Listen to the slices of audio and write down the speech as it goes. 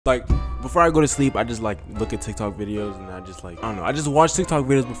Like, before I go to sleep, I just like look at TikTok videos and I just like, I don't know, I just watch TikTok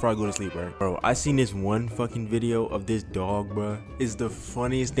videos before I go to sleep, right? Bro, I seen this one fucking video of this dog, bro. It's the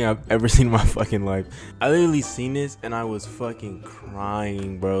funniest thing I've ever seen in my fucking life. I literally seen this and I was fucking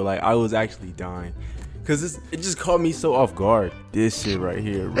crying, bro. Like, I was actually dying. Cause it just caught me so off guard. This shit right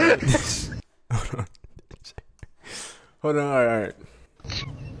here, bro. Hold on. Hold on, alright.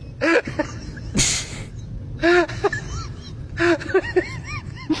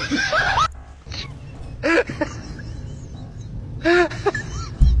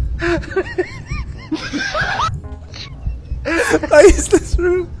 Like, is this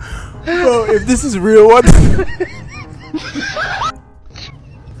real? Bro, if this is real, what the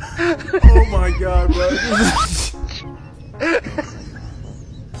oh my god, bro.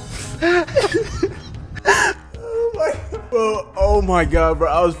 Oh my god,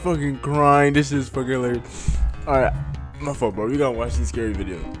 bro. I was fucking crying. This is fucking hilarious. Alright, my fault, bro. We gotta watch these scary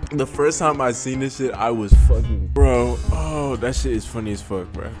videos. The first time I seen this shit, I was fucking, bro. Oh, that shit is funny as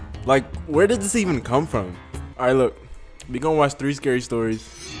fuck, bro. Like, where did this even come from? Alright, look. We gonna watch 3 scary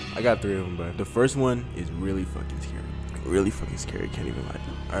stories. I got 3 of them, bro. The first one is really fucking scary. Really fucking scary. Can't even lie.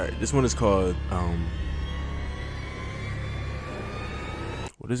 Alright, this one is called,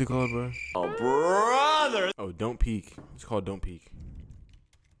 what is it called, bro? Oh, brother! Oh, Don't Peek. It's called Don't Peek.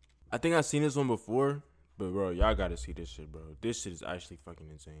 I think I've seen this one before, but bro, y'all gotta see this shit, bro. This shit is actually fucking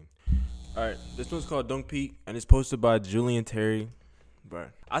insane. Alright, this one's called Don't Peek, and it's posted by Julian Terry. Bro,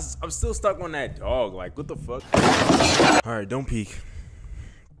 I'm still stuck on that dog. Like, what the fuck? Alright, Don't Peek.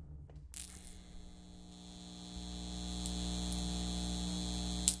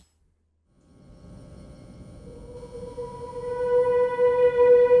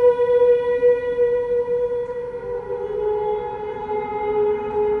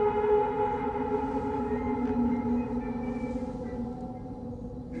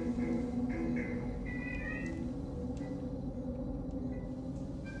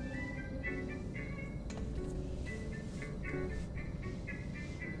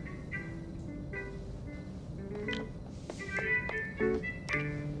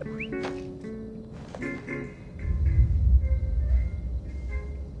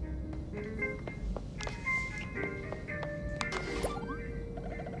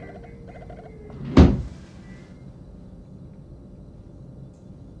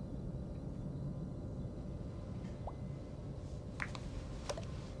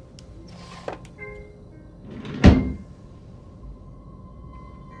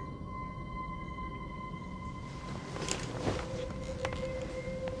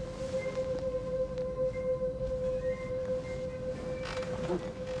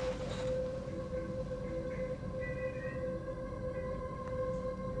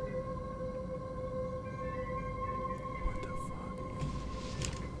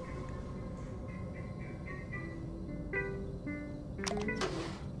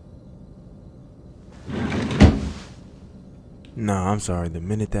 Nah, I'm sorry. The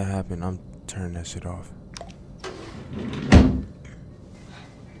minute that happened, I'm turning that shit off.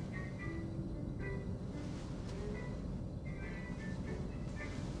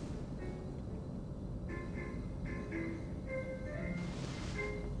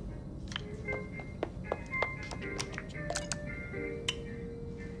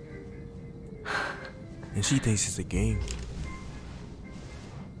 And she thinks it's a game.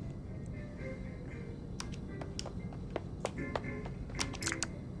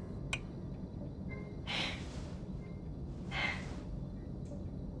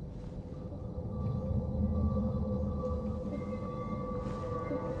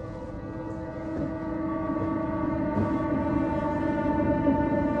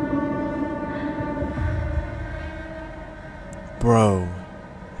 Bro,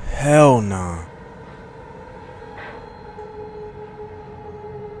 hell nah.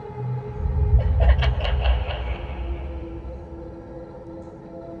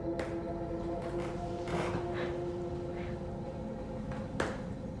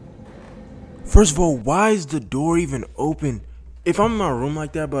 First of all, why is the door even open? If I'm in my room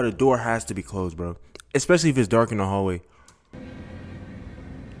like that, bro, the door has to be closed, bro. Especially if it's dark in the hallway.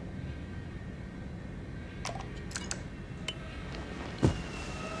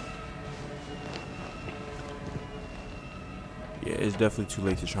 Yeah, it's definitely too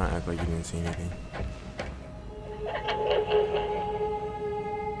late to try and act like you didn't see anything.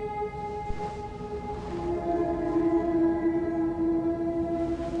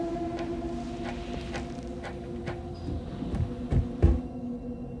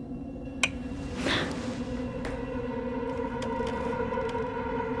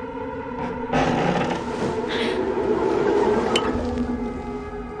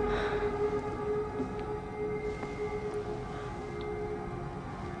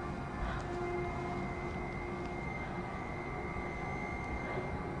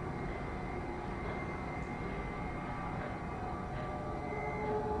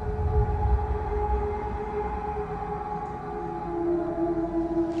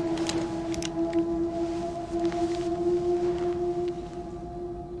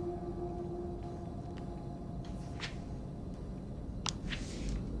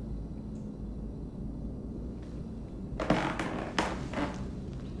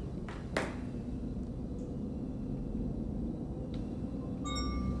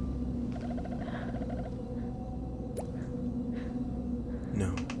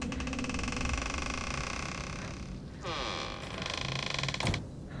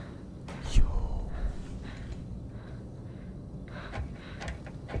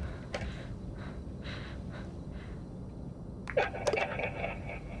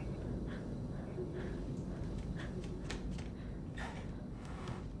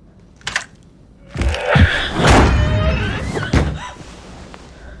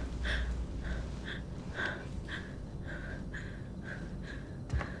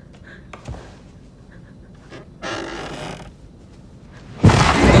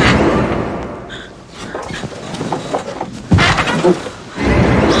 Yo.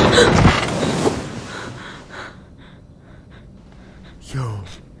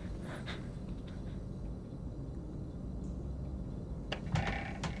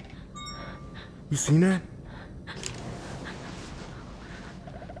 You seen that?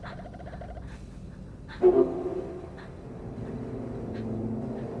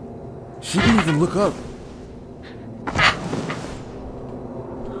 She didn't even look up.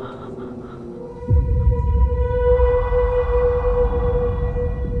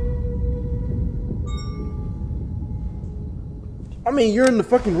 I mean, you're in the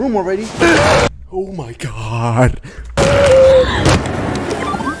fucking room already. Oh my god.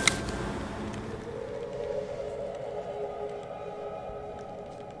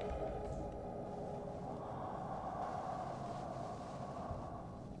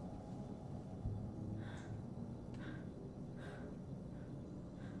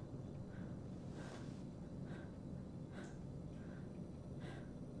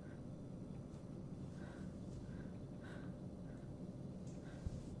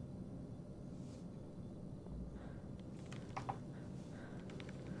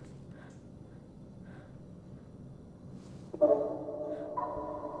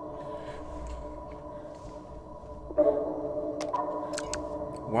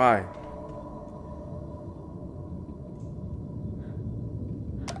 Why?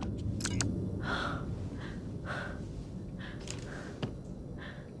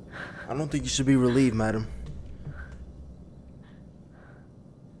 I don't think you should be relieved, madam.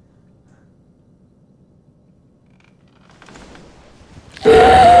 Oh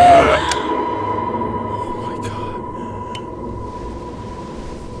my god.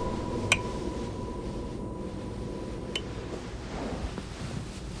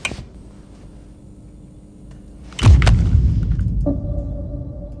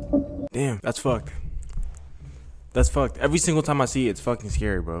 Damn, that's fucked. That's fucked. Every single time I see it, it's fucking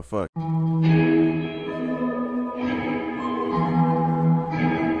scary, bro. Fuck.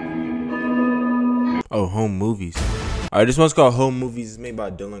 Oh, Home Movies. Alright, this one's called Home Movies. It's made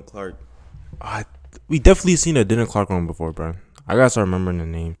by Dylan Clark. We definitely seen a Dylan Clark one before, bro. I gotta start remembering the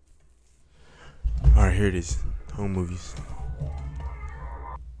name. Alright, here it is. Home Movies.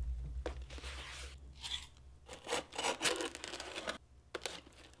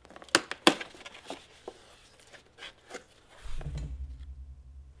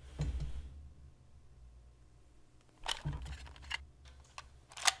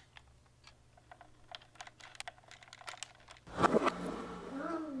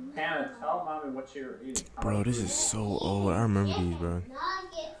 Hannah, tell mommy what you're eating. Bro, this is so old. I remember these, bro.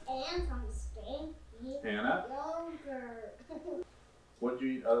 Hannah, what'd you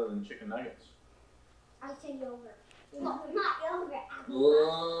eat other than chicken nuggets? I said yogurt. No, not yogurt.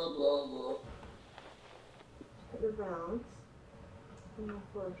 Blah, blah, blah. Put your browns in the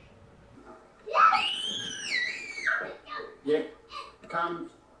first. Here comes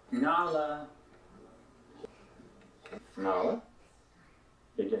Nala. Nala?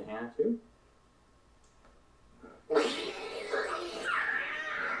 Did you Hannah too?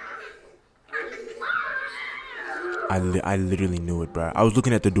 I literally knew it, bro. I was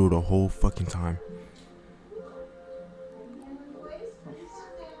looking at the door the whole fucking time.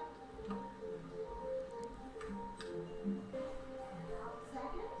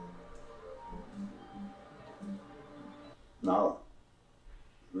 Nala,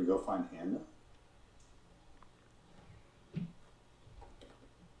 should we go find Hannah?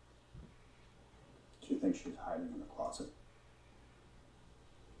 Do you think she's hiding in the closet?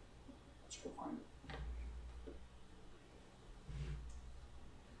 Let's go find her.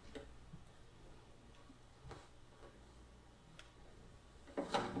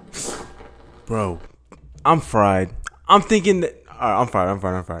 Bro, I'm fried. I'm thinking that. Alright,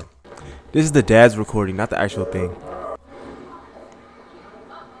 I'm fried. This is the dad's recording, not the actual thing.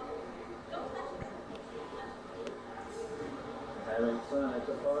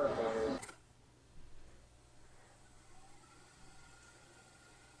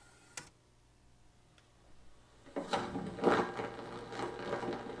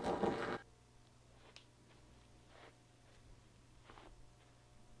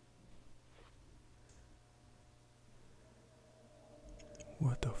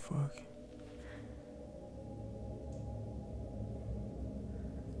 What the fuck?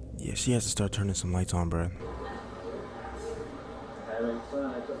 Yeah, she has to start turning some lights on, bro.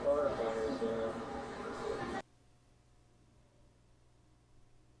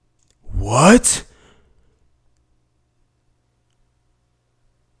 What?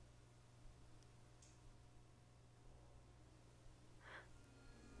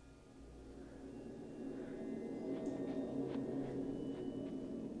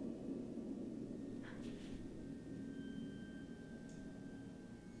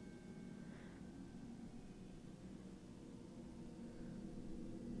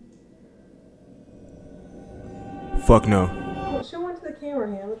 fuck no. Oh, show one to the camera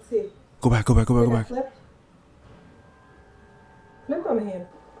hand. Let's see. Go back. Flip. Flip on the hand.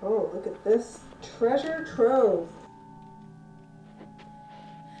 Oh, look at this treasure trove.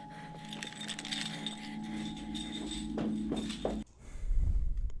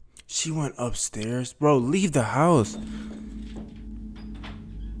 She went upstairs. Bro, leave the house.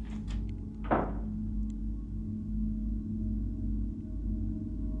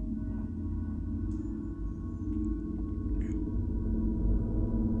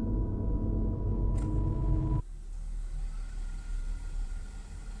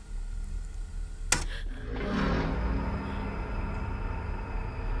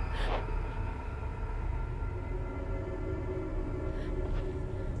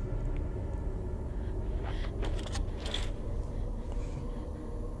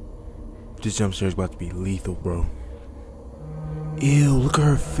 This jump scare is about to be lethal, bro. Ew, look at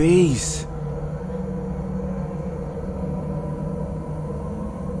her face.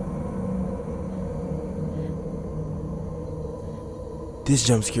 This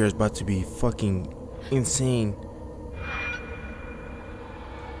jump scare is about to be fucking insane.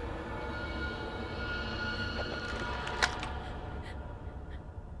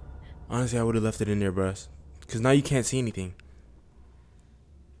 Honestly, I would have left it in there, bro. Because now you can't see anything.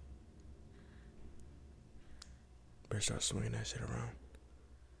 Better start swinging that shit around.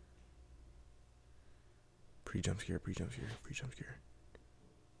 Pre-jump scare.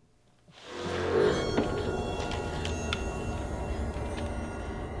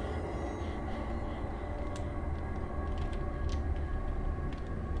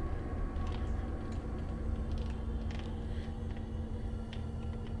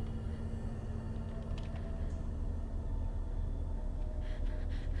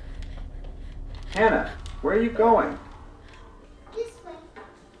 Hannah, where are you going? This way.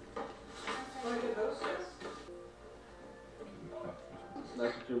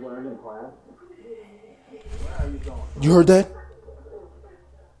 That's what you learned in class? Where are you going? You heard that?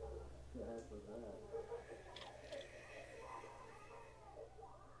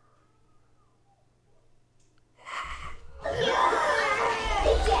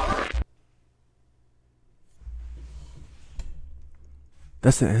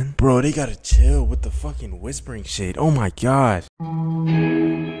 That's the end? Bro, they gotta chill with the fucking whispering shit. Oh my god.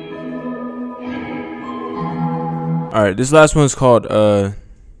 Alright, this last one's called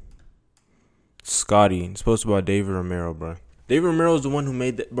Scotty. It's supposed to be about David Romero, bro. David Romero is the one who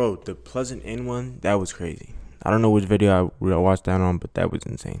made the the Pleasant End one. That was crazy. I don't know which video I watched that on, but that was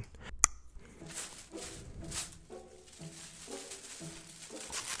insane.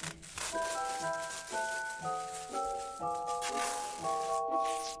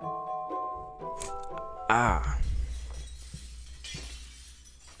 Ah.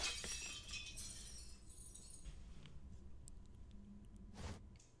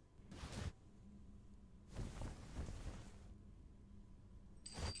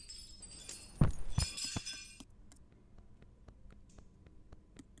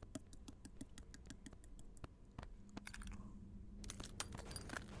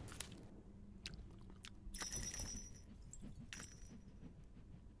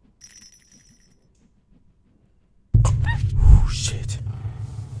 Oh shit.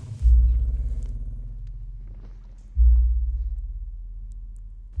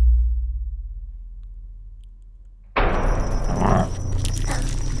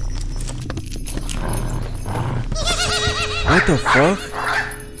 What the fuck?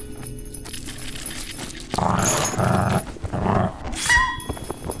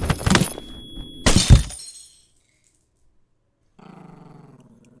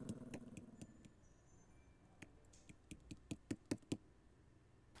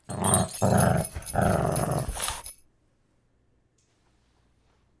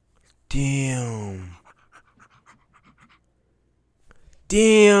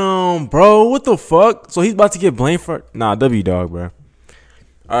 Damn, bro. What the fuck? So he's about to get blamed for... Nah, W dog, bro.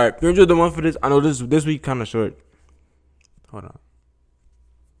 Alright, if you enjoyed the one for this, I know this week kind of short. Hold on.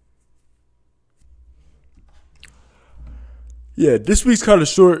 Yeah, this week's kind of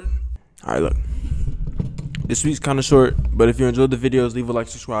short. Alright, look. This week's kind of short, but if you enjoyed the videos, leave a like,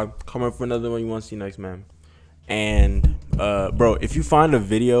 subscribe, comment for another one you want to see next, man. And, bro, if you find a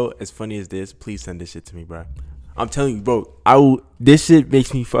video as funny as this, please send this shit to me, bro. I'm telling you, bro, this shit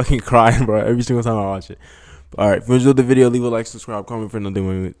makes me fucking cry, bro, every single time I watch it. Alright, if you enjoyed the video, leave a like, subscribe, comment for another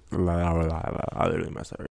one. I literally messed up.